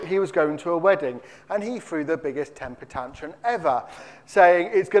he was going to a wedding, and he threw the biggest temper tantrum ever, saying,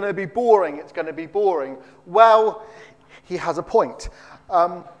 it's going to be boring, it's going to be boring. Well, he has a point.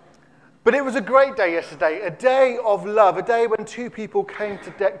 But it was a great day yesterday, a day of love, a day when two people came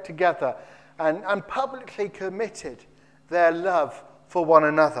together and publicly committed their love for one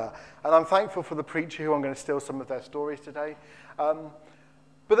another. And I'm thankful for the preacher who I'm going to steal some of their stories today.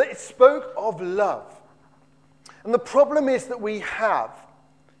 But it spoke of love. And the problem is that we have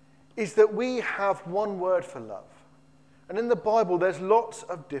one word for love. And in the Bible, there's lots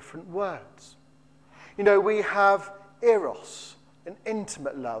of different words. You know, we have eros, an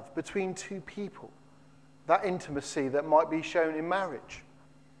intimate love between two people. That intimacy that might be shown in marriage.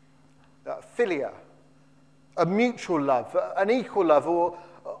 Philia, a mutual love, an equal love, or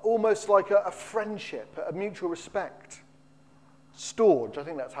almost like a friendship, a mutual respect. Storge, I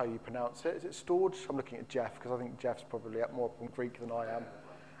think that's how you pronounce it. Is it storge? I'm looking at Jeff, because I think Jeff's probably more up on Greek than I am.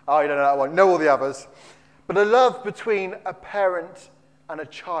 Oh, you don't know that one. Know all the others. But a love between a parent and a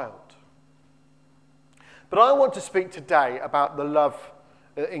child. But I want to speak today about the love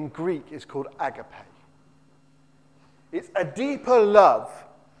in Greek is called agape. It's a deeper love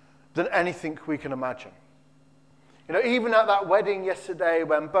than anything we can imagine. You know, even at that wedding yesterday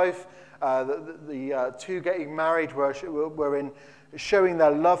when both the two getting married were in showing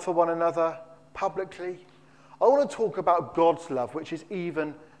their love for one another publicly, I want to talk about God's love, which is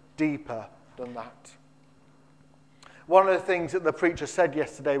even deeper than that. One of the things that the preacher said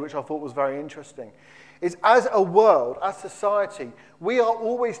yesterday, which I thought was very interesting, is as a world, as society, we are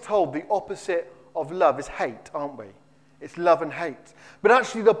always told the opposite of love is hate, aren't we? It's love and hate. But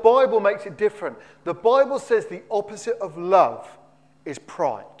actually the Bible makes it different. The Bible says the opposite of love is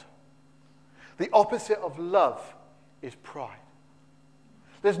pride. The opposite of love is pride.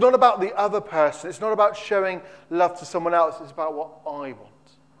 It's not about the other person. It's not about showing love to someone else. It's about what I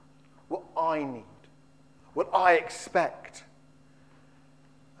want, what I need, what I expect.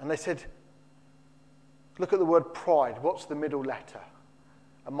 And they said, look at the word pride. What's the middle letter?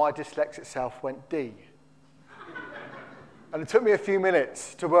 And my dyslexic self went D. And it took me a few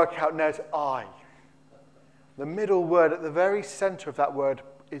minutes to work out, no, it's I. The middle word at the very center of that word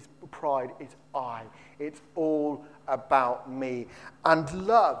is pride, is I. It's all about me. And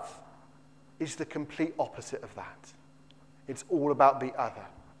love is the complete opposite of that. It's all about the other.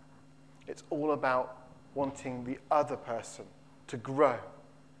 It's all about wanting the other person to grow.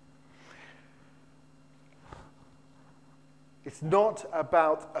 It's not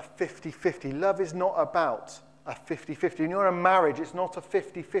about a 50-50. Love is not about a 50-50. When you're in a marriage, it's not a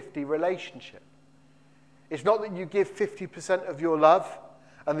 50-50 relationship. It's not that you give 50% of your love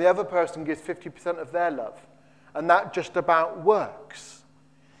and the other person gives 50% of their love. And that just about works.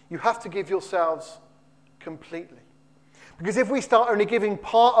 You have to give yourselves completely. Because if we start only giving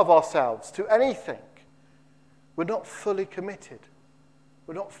part of ourselves to anything, we're not fully committed.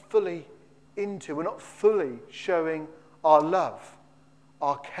 We're not fully we're not fully showing our love,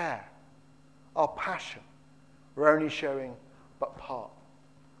 our care, our passion. We're only showing but part.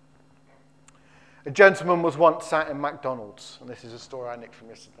 A gentleman was once sat in McDonald's, and this is a story I nicked from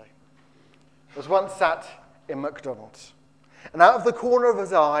yesterday. Was once sat in McDonald's, and out of the corner of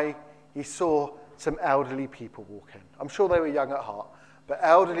his eye, he saw some elderly people walk in. I'm sure they were young at heart, but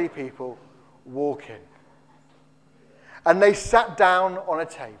elderly people walk in. And they sat down on a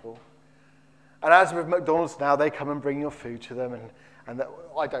table, and as with McDonald's now, they come and bring your food to them, and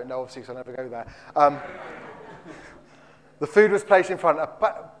I don't know, obviously, because I never go there. The food was placed in front,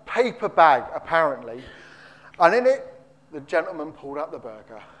 a paper bag, apparently, and in it, the gentleman pulled out the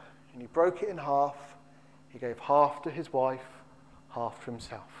burger, and he broke it in half. He gave half to his wife, half to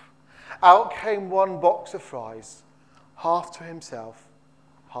himself. Out came one box of fries, half to himself,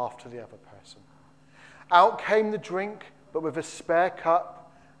 half to the other person. Out came the drink, but with a spare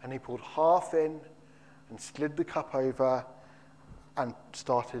cup, and he poured half in and slid the cup over and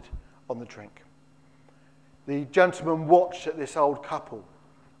started on the drink. The gentleman watched at this old couple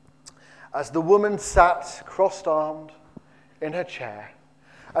as the woman sat crossed-armed in her chair,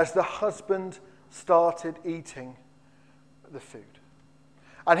 as the husband started eating the food.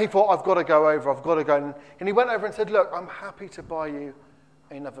 And he thought, I've got to go over, I've got to go. And he went over and said, look, I'm happy to buy you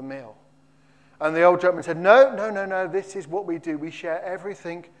another meal. And the old gentleman said, no, this is what we do. We share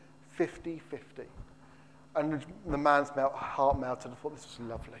everything 50-50. And the man's heart melted. I thought this was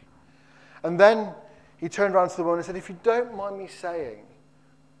lovely. And then he turned around to the woman and said, if you don't mind me saying,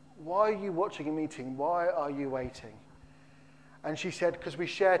 why are you watching a meeting? Why are you waiting? And she said, because we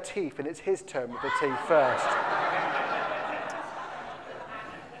share teeth and it's his turn with the teeth first.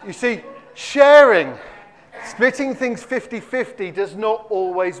 You see, sharing Splitting things 50-50 does not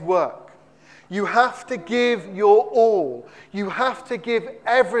always work. You have to give your all. You have to give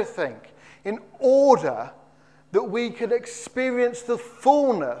everything in order that we can experience the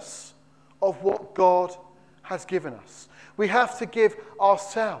fullness of what God has given us. We have to give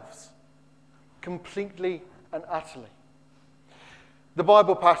ourselves completely and utterly. The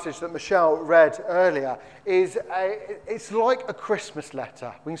Bible passage that Michelle read earlier it's like a Christmas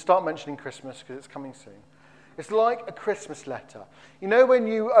letter. We can start mentioning Christmas because it's coming soon. It's like a Christmas letter. You know when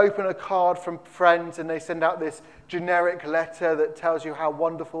you open a card from friends and they send out this generic letter that tells you how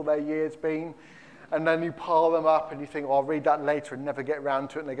wonderful their year's been, and then you pile them up and you think, I'll read that later and never get around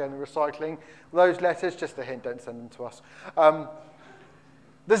to it, and they go in the recycling. Those letters, just a hint, don't send them to us.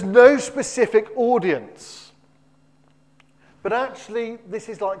 There's no specific audience. But actually, this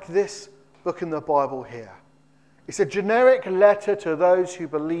is like this book in the Bible here. It's a generic letter to those who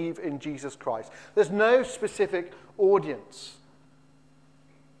believe in Jesus Christ. There's no specific audience.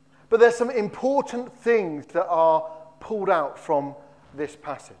 But there's some important things that are pulled out from this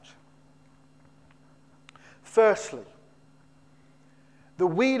passage. Firstly, that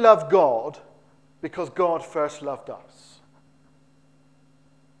we love God because God first loved us.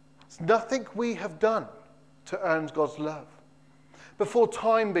 It's nothing we have done to earn God's love. Before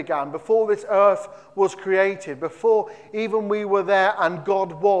time began, before this earth was created, before even we were there and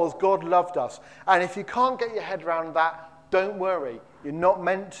God loved us. And if you can't get your head around that, don't worry. You're not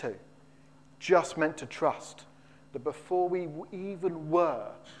meant to. Just meant to trust that before we even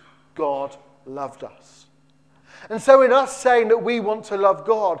were, God loved us. And so in us saying that we want to love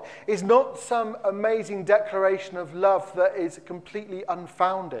God is not some amazing declaration of love that is completely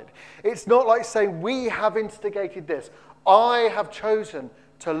unfounded. It's not like saying we have instigated this. I have chosen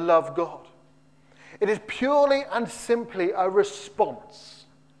to love God. It is purely and simply a response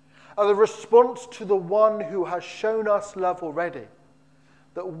to the one who has shown us love already,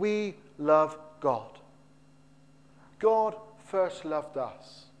 that we love God. God first loved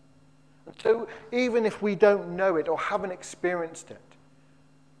us. And so even if we don't know it or haven't experienced it,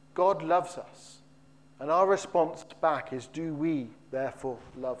 God loves us. And our response back is, do we therefore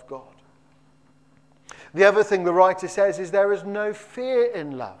love God? The other thing the writer says is there is no fear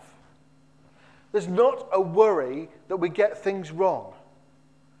in love. There's not a worry that we get things wrong,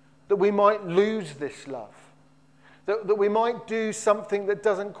 that we might lose this love, that we might do something that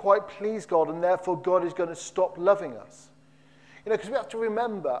doesn't quite please God and therefore God is going to stop loving us. Because we have to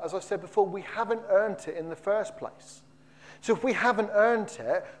remember, as I said before, we haven't earned it in the first place. So if we haven't earned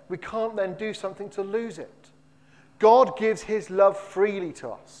it, we can't then do something to lose it. God gives his love freely to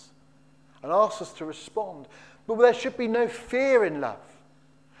us and asks us to respond. But there should be no fear in love.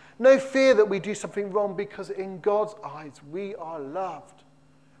 No fear that we do something wrong, because in God's eyes we are loved.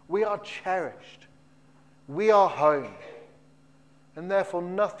 We are cherished. We are home. And therefore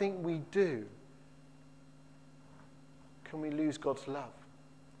nothing we do can we lose God's love.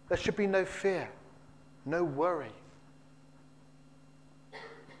 There should be no fear, no worry.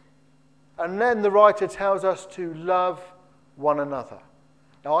 And then the writer tells us to love one another.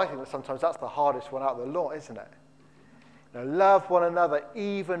 Now, I think that sometimes that's the hardest one out of the lot, isn't it? Love one another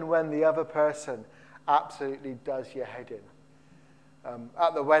even when the other person absolutely does your head in.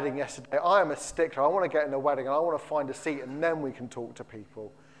 At the wedding yesterday, I am a stickler. I want to get in the wedding and I want to find a seat and then we can talk to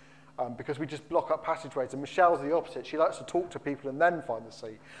people. Because we just block up passageways. And Michelle's the opposite. She likes to talk to people and then find the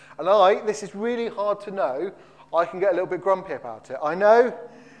seat. And this is really hard to know, I can get a little bit grumpy about it. I know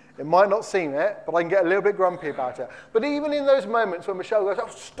it might not seem it, but I can get a little bit grumpy about it. But even in those moments when Michelle goes, oh,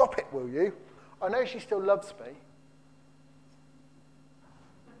 stop it, will you? I know she still loves me.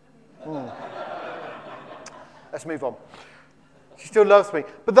 Let's move on. She still loves me.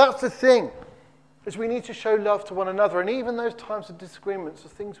 But that's the thing, is we need to show love to one another. And even those times of disagreements, the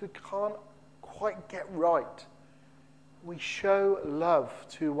things we can't quite get right, we show love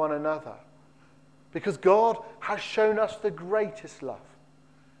to one another. Because God has shown us the greatest love.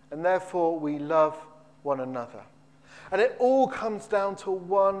 And therefore we love one another. And it all comes down to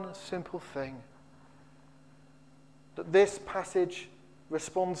one simple thing that this passage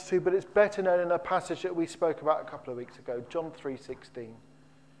responds to, but it's better known in a passage that we spoke about a couple of weeks ago, John 3:16.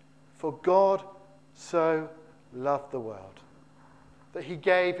 For God so loved the world, that he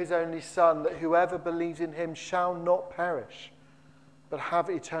gave his only Son, that whoever believes in him shall not perish, but have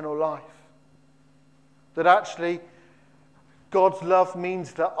eternal life. That actually God's love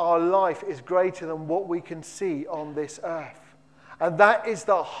means that our life is greater than what we can see on this earth. And that is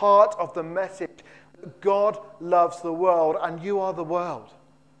the heart of the message. God loves the world, and you are the world.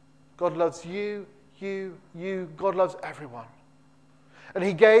 God loves you. God loves everyone. And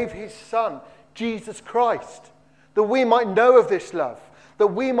he gave his Son. Jesus Christ, that we might know of this love, that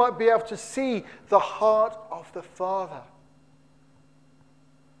we might be able to see the heart of the Father.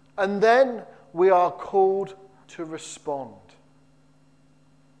 And then we are called to respond.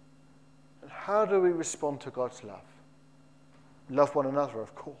 And how do we respond to God's love? Love one another,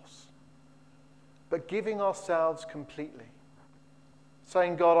 of course. But giving ourselves completely.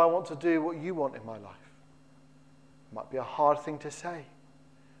 Saying, God, I want to do what you want in my life. It might be a hard thing to say.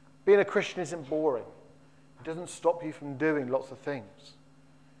 Being a Christian isn't boring. It doesn't stop you from doing lots of things.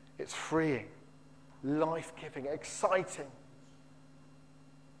 It's freeing, life-giving, exciting.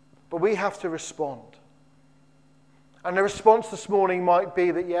 But we have to respond. And the response this morning might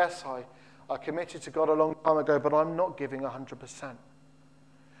be that, yes, I committed to God a long time ago, but I'm not giving 100%.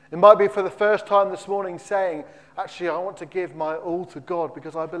 It might be for the first time this morning saying, actually, I want to give my all to God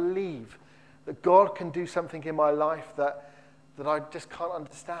because I believe that God can do something in my life that I just can't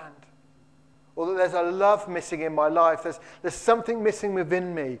understand. Or that there's a love missing in my life. There's something missing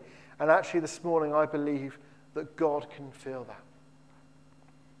within me. And actually this morning I believe that God can feel that.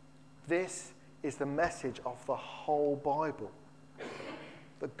 This is the message of the whole Bible.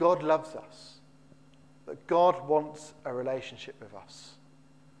 That God loves us. That God wants a relationship with us.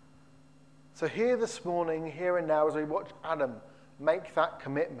 So here this morning, here and now, as we watch Adam make that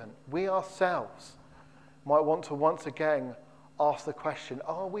commitment, we ourselves might want to once again ask the question,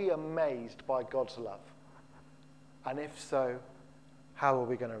 are we amazed by God's love? And if so, how are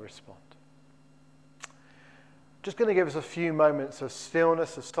we going to respond? Just going to give us a few moments of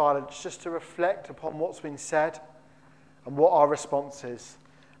stillness, of silence, just to reflect upon what's been said and what our response is.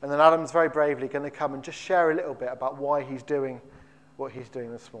 And then Adam's very bravely going to come and just share a little bit about why he's doing what he's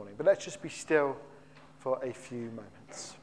doing this morning. But let's just be still for a few moments.